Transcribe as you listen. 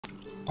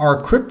Are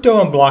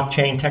crypto and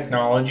blockchain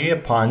technology a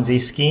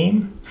Ponzi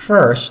scheme?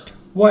 First,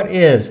 what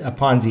is a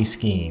Ponzi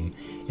scheme?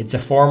 It's a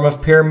form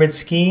of pyramid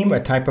scheme, a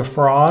type of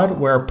fraud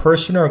where a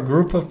person or a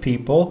group of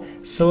people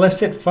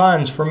solicit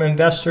funds from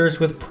investors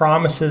with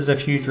promises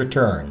of huge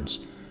returns.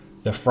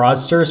 The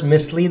fraudsters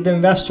mislead the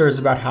investors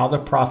about how the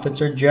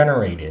profits are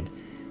generated.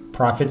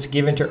 Profits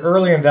given to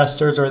early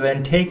investors are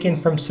then taken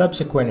from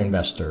subsequent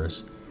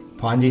investors.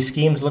 Ponzi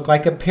schemes look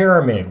like a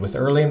pyramid with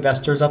early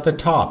investors at the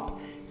top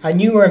and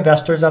newer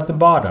investors at the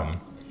bottom.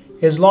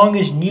 As long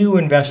as new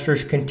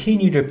investors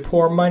continue to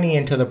pour money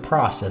into the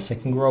process,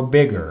 it can grow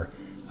bigger.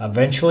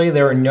 Eventually,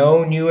 there are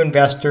no new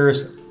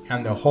investors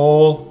and the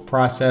whole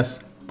process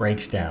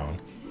breaks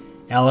down.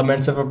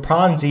 Elements of a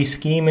Ponzi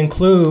scheme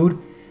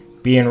include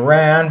being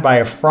ran by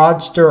a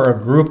fraudster or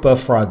group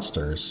of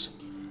fraudsters,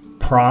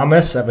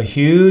 promise of a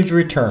huge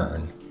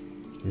return,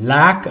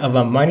 lack of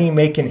a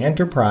money-making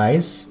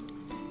enterprise,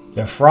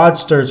 the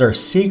fraudsters are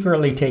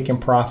secretly taking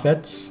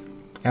profits,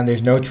 and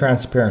there's no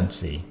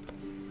transparency.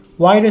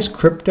 Why does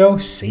crypto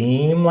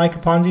seem like a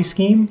Ponzi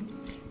scheme?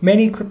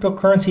 Many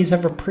cryptocurrencies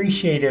have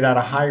appreciated at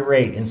a high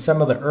rate, and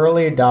some of the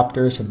early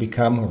adopters have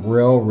become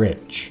real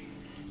rich.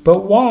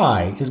 But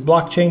why is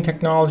blockchain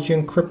technology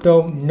and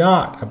crypto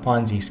not a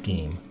Ponzi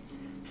scheme?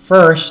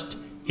 First,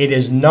 it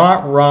is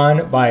not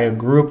run by a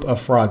group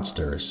of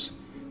fraudsters.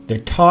 The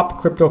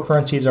top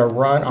cryptocurrencies are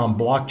run on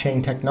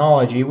blockchain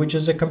technology, which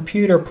is a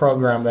computer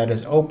program that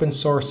is open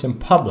source and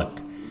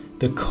public.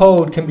 The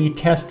code can be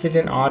tested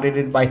and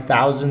audited by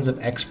thousands of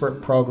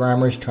expert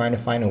programmers trying to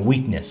find a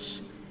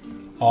weakness.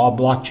 All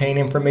blockchain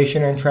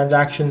information and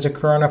transactions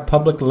occur on a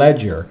public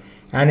ledger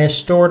and is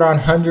stored on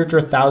hundreds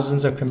or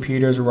thousands of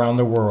computers around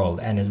the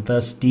world and is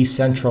thus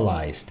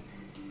decentralized.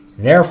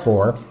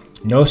 Therefore,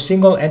 no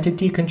single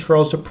entity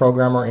controls the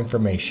program or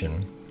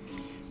information.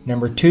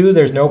 Number two,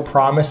 there's no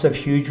promise of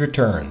huge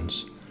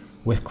returns.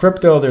 With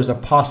crypto, there's a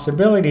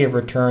possibility of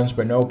returns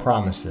but no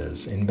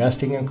promises.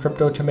 Investing in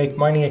crypto to make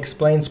money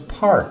explains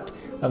part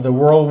of the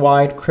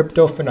worldwide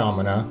crypto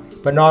phenomena,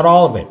 but not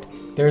all of it.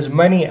 There's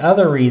many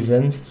other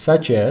reasons,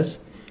 such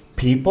as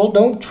people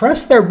don't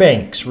trust their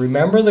banks.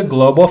 Remember the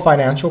global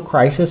financial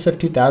crisis of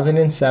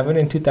 2007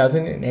 and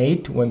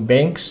 2008 when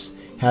banks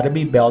had to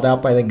be bailed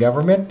out by the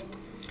government?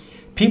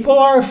 People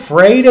are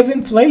afraid of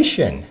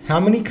inflation. How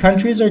many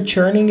countries are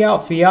churning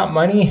out fiat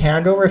money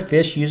hand over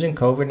fist using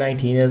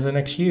COVID-19 as an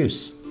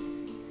excuse?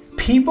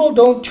 People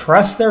don't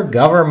trust their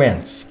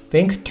governments.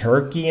 Think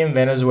Turkey and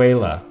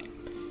Venezuela.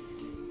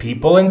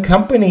 People and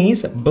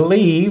companies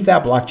believe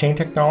that blockchain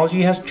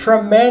technology has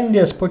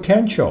tremendous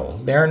potential.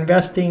 They're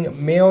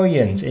investing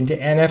millions into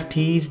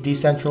NFTs,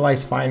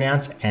 decentralized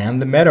finance,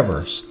 and the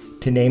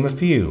metaverse, to name a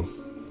few.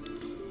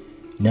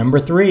 Number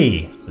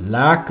three,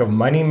 lack of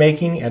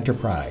money-making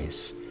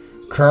enterprise.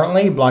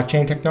 Currently,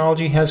 blockchain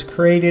technology has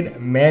created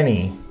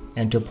many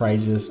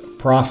enterprises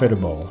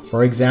profitable.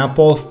 For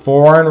example,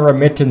 foreign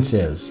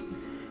remittances.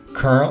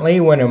 Currently,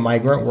 when a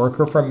migrant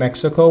worker from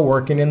Mexico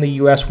working in the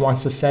U.S.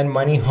 wants to send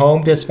money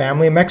home to his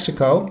family in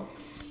Mexico,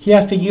 he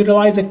has to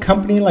utilize a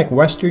company like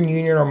Western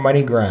Union or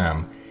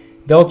MoneyGram.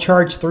 They'll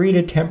charge 3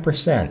 to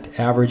 10%,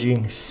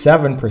 averaging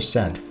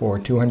 7% for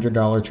a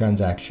 $200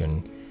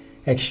 transaction.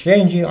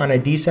 Exchanging on a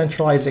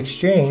decentralized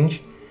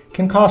exchange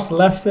can cost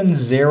less than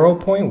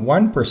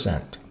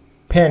 0.1%,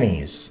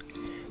 pennies.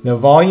 The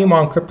volume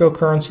on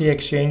cryptocurrency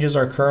exchanges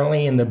are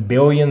currently in the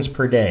billions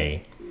per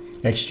day.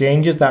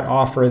 Exchanges that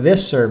offer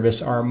this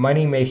service are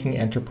money-making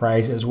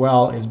enterprise as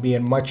well as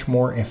being much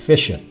more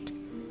efficient.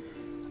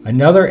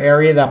 Another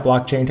area that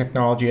blockchain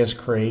technology has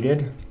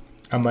created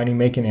a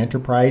money-making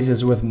enterprise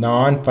is with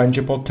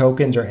non-fungible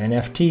tokens or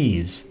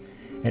NFTs.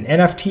 An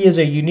NFT is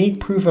a unique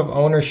proof of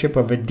ownership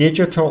of a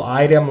digital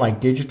item like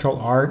digital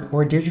art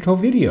or digital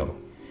video.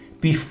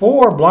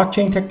 Before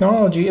blockchain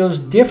technology, it was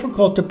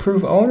difficult to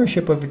prove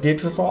ownership of a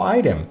digital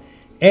item.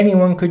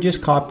 Anyone could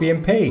just copy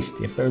and paste.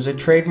 If there was a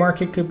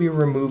trademark, it could be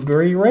removed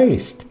or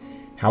erased.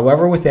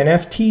 However, with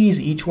NFTs,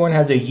 each one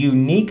has a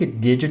unique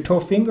digital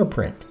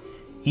fingerprint.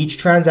 Each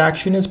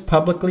transaction is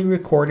publicly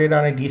recorded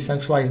on a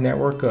decentralized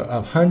network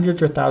of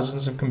hundreds or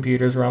thousands of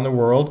computers around the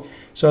world,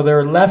 so there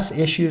are less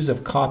issues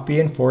of copy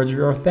and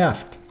forgery or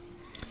theft.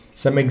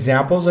 Some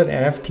examples of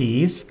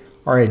NFTs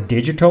are a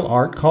digital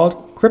art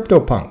called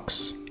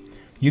CryptoPunks.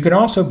 You can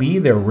also be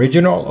the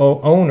original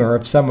owner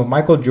of some of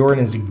Michael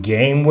Jordan's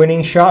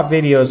game-winning shot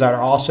videos that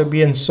are also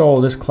being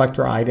sold as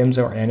collector items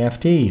or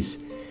NFTs.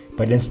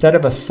 But instead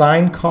of a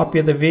signed copy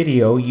of the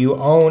video, you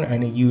own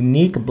a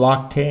unique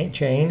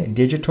blockchain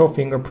digital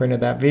fingerprint of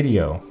that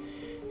video.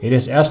 It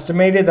is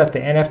estimated that the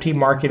NFT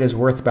market is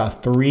worth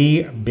about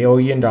 $3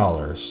 billion.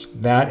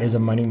 That is a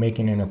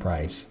money-making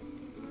enterprise.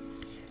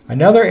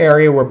 Another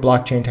area where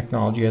blockchain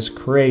technology has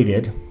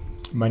created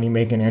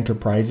money-making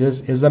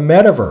enterprises is the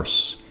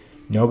metaverse.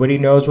 Nobody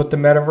knows what the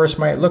metaverse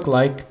might look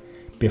like.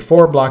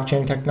 Before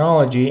blockchain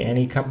technology,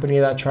 any company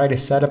that tried to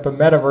set up a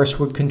metaverse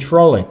would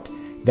control it.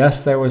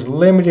 Thus, there was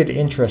limited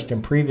interest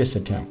in previous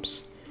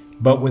attempts.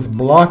 But with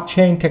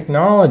blockchain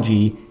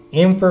technology,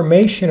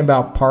 Information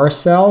about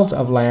parcels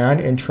of land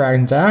and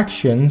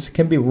transactions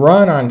can be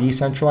run on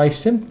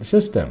decentralized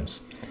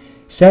systems.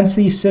 Since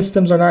these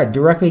systems are not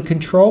directly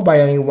controlled by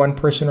any one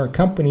person or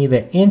company,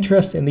 the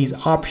interest in these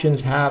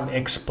options have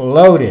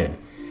exploded.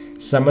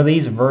 Some of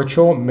these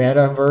virtual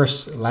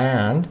metaverse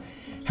land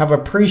have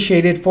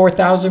appreciated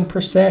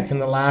 4,000% in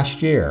the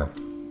last year.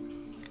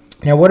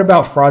 Now, what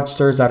about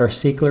fraudsters that are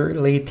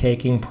secretly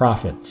taking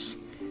profits?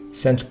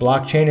 Since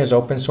blockchain is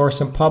open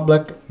source and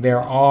public, there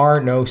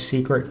are no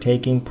secret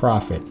taking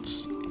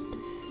profits.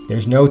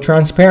 There's no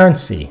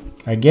transparency.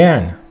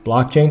 Again,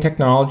 blockchain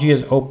technology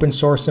is open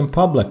source and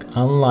public,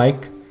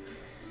 unlike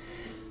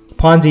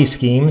Ponzi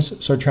schemes,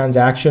 so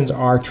transactions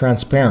are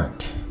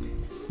transparent.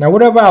 Now,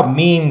 what about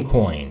meme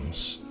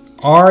coins?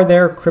 Are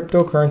there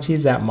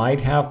cryptocurrencies that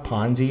might have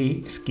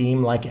Ponzi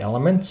scheme-like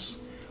elements?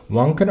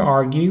 One can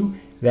argue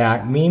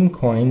that meme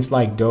coins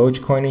like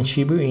Dogecoin and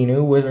Shiba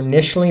Inu were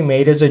initially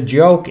made as a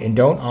joke and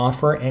don't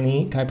offer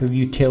any type of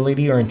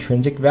utility or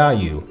intrinsic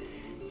value.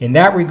 In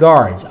that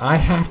regards, I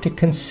have to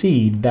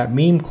concede that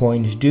meme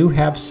coins do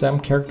have some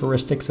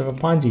characteristics of a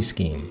Ponzi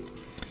scheme.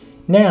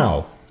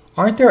 Now,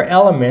 aren't there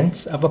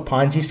elements of a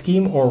Ponzi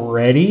scheme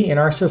already in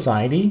our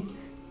society?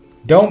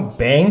 Don't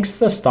banks,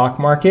 the stock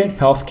market,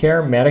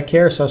 healthcare,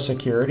 Medicare, Social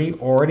Security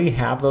already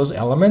have those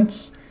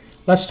elements?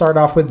 Let's start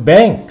off with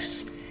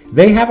banks.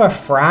 They have a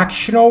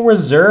fractional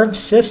reserve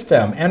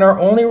system and are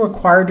only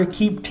required to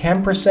keep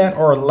 10%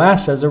 or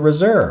less as a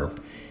reserve.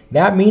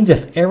 That means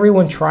if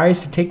everyone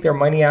tries to take their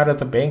money out of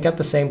the bank at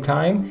the same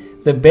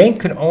time, the bank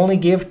can only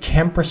give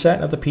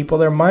 10% of the people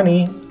their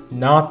money,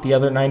 not the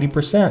other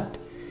 90%.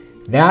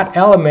 That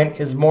element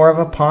is more of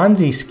a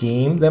Ponzi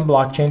scheme than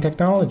blockchain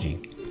technology.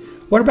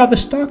 What about the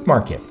stock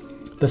market?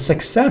 The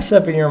success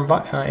of your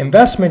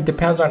investment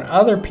depends on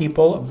other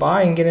people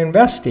buying and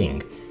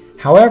investing.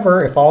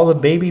 However, if all the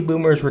baby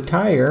boomers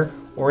retire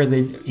or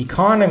the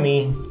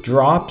economy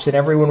drops and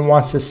everyone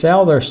wants to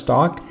sell their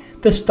stock,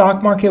 the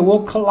stock market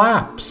will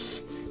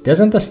collapse.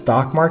 Doesn't the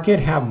stock market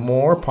have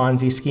more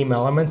Ponzi scheme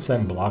elements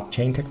than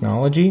blockchain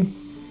technology?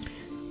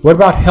 What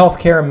about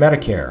healthcare and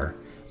Medicare?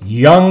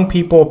 Young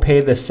people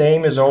pay the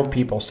same as old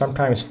people,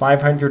 sometimes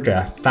 $500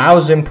 to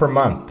 $1,000 per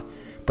month,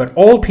 but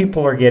old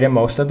people are getting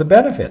most of the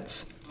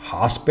benefits.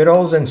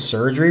 Hospitals and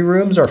surgery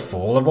rooms are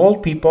full of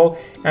old people,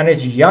 and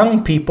it's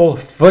young people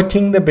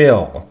footing the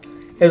bill.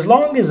 As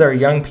long as there are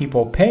young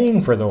people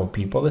paying for the old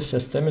people, the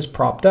system is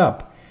propped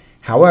up.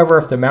 However,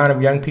 if the amount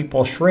of young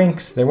people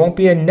shrinks, there won't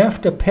be enough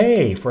to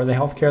pay for the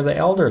healthcare of the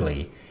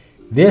elderly.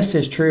 This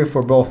is true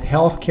for both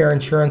healthcare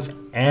insurance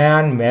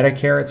and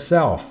Medicare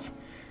itself.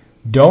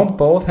 Don't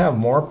both have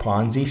more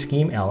Ponzi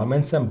scheme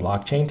elements than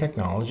blockchain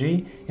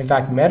technology? In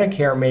fact,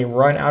 Medicare may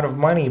run out of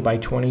money by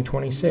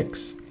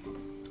 2026.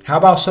 How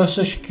about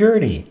Social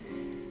Security?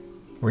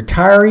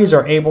 Retirees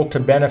are able to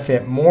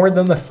benefit more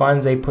than the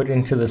funds they put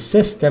into the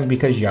system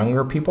because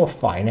younger people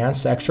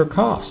finance the extra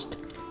cost.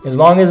 As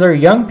long as there are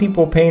young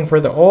people paying for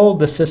the old,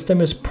 the system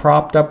is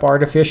propped up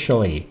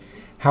artificially.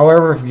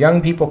 However, if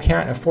young people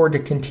can't afford to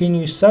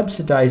continue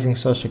subsidizing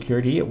Social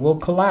Security, it will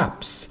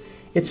collapse.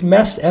 It's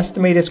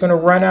estimated it's going to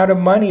run out of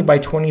money by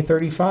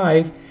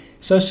 2035.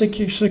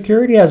 Social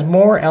Security has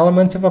more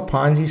elements of a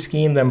Ponzi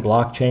scheme than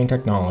blockchain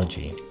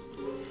technology.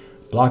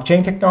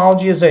 Blockchain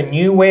technology is a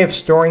new way of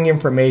storing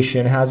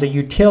information, has a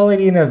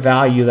utility and a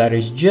value that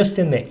is just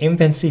in the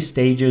infancy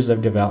stages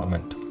of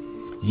development.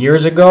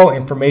 Years ago,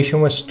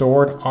 information was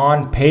stored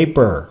on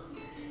paper.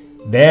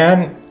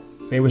 Then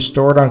it was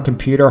stored on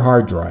computer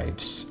hard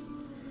drives.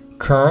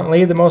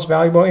 Currently, the most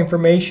valuable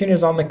information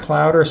is on the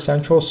cloud or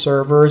central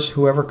servers.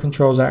 Whoever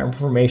controls that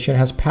information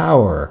has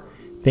power.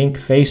 Think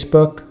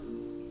Facebook,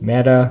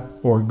 Meta,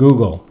 or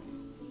Google.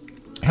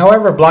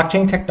 However,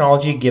 blockchain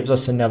technology gives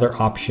us another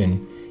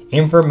option.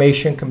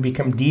 Information can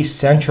become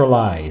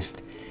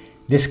decentralized.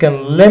 This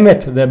can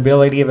limit the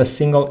ability of a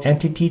single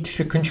entity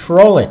to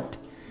control it.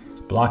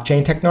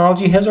 Blockchain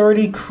technology has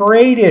already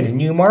created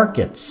new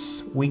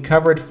markets. We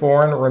covered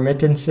foreign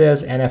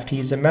remittances,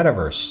 NFTs, and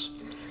metaverse.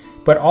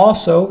 But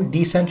also,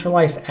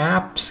 decentralized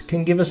apps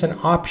can give us an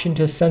option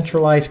to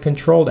centralized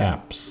controlled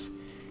apps.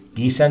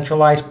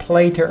 Decentralized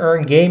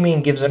play-to-earn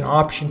gaming gives an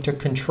option to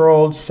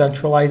controlled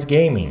centralized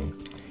gaming.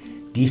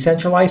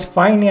 Decentralized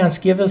finance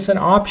gives us an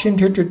option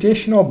to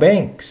traditional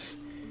banks.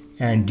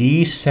 And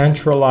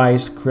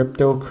decentralized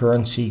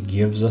cryptocurrency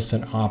gives us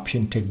an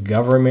option to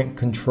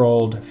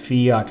government-controlled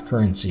fiat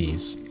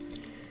currencies.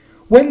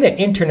 When the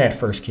internet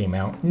first came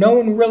out, no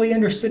one really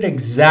understood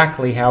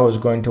exactly how it was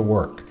going to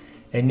work.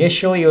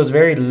 Initially, it was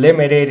very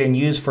limited and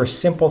used for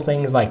simple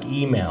things like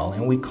email,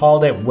 and we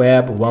called it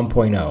Web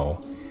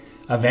 1.0.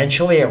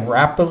 Eventually, it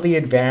rapidly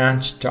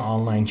advanced to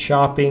online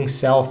shopping,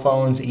 cell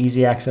phones,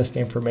 easy access to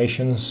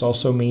information,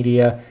 social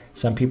media,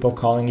 some people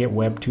calling it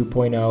Web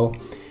 2.0.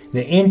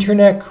 The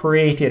internet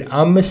created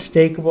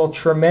unmistakable,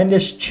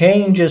 tremendous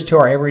changes to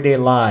our everyday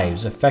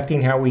lives,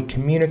 affecting how we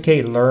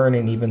communicate, learn,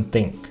 and even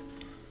think.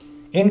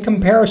 In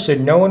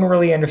comparison, no one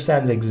really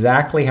understands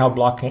exactly how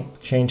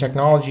blockchain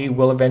technology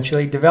will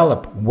eventually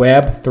develop,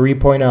 Web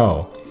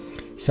 3.0.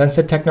 Since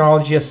the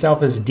technology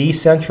itself is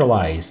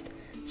decentralized,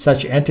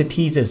 such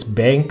entities as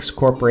banks,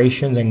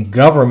 corporations, and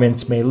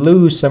governments may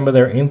lose some of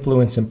their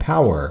influence and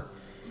power.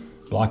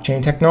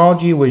 Blockchain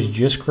technology was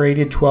just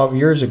created 12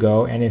 years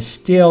ago and is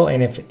still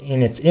in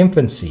its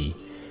infancy.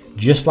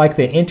 Just like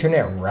the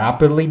internet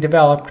rapidly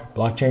developed,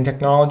 blockchain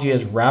technology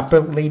is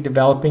rapidly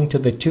developing to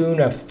the tune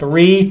of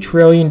 $3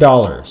 trillion.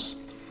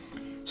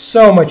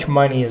 So much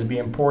money is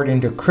being poured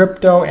into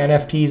crypto,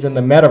 NFTs, and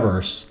the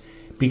metaverse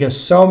because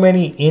so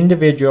many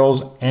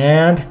individuals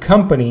and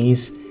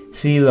companies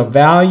see the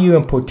value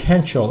and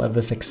potential of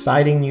this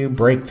exciting new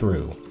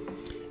breakthrough.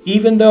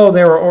 Even though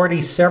there are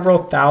already several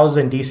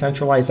thousand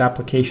decentralized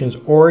applications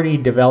already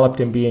developed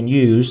and being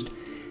used,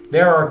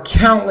 there are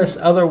countless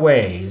other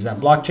ways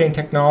that blockchain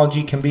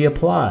technology can be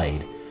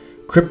applied.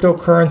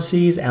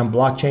 Cryptocurrencies and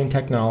blockchain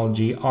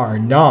technology are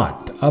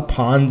not a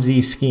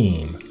Ponzi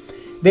scheme.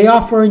 They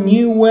offer a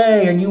new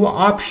way, a new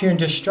option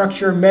to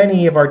structure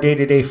many of our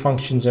day-to-day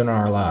functions in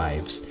our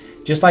lives.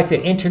 Just like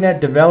the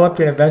internet developed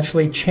and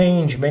eventually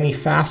changed many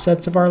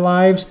facets of our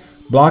lives,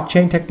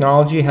 blockchain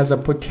technology has a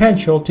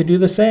potential to do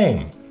the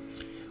same.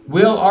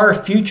 Will our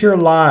future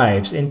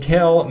lives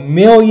entail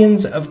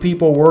millions of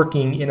people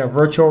working in a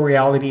virtual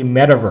reality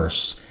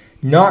metaverse,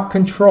 not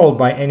controlled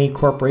by any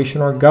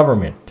corporation or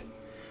government?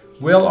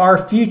 Will our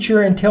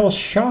future entail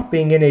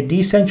shopping in a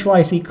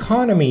decentralized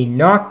economy,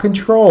 not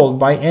controlled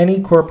by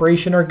any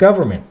corporation or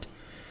government?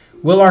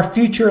 Will our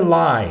future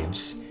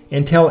lives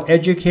entail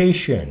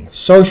education,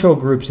 social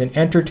groups, and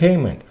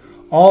entertainment,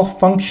 all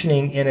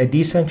functioning in a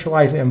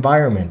decentralized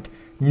environment,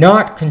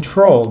 not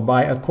controlled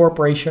by a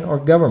corporation or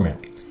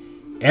government?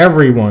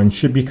 Everyone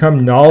should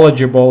become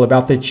knowledgeable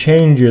about the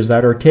changes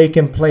that are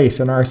taking place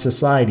in our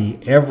society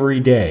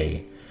every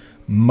day.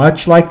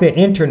 Much like the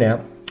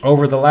internet,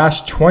 over the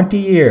last 20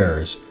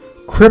 years,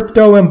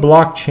 crypto and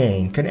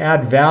blockchain can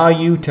add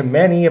value to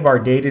many of our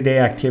day-to-day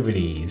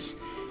activities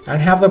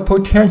and have the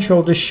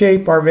potential to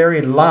shape our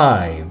very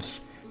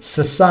lives,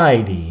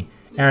 society,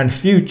 and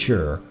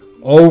future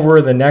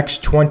over the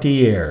next 20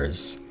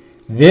 years.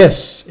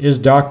 This is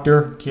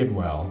Dr.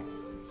 Kidwell.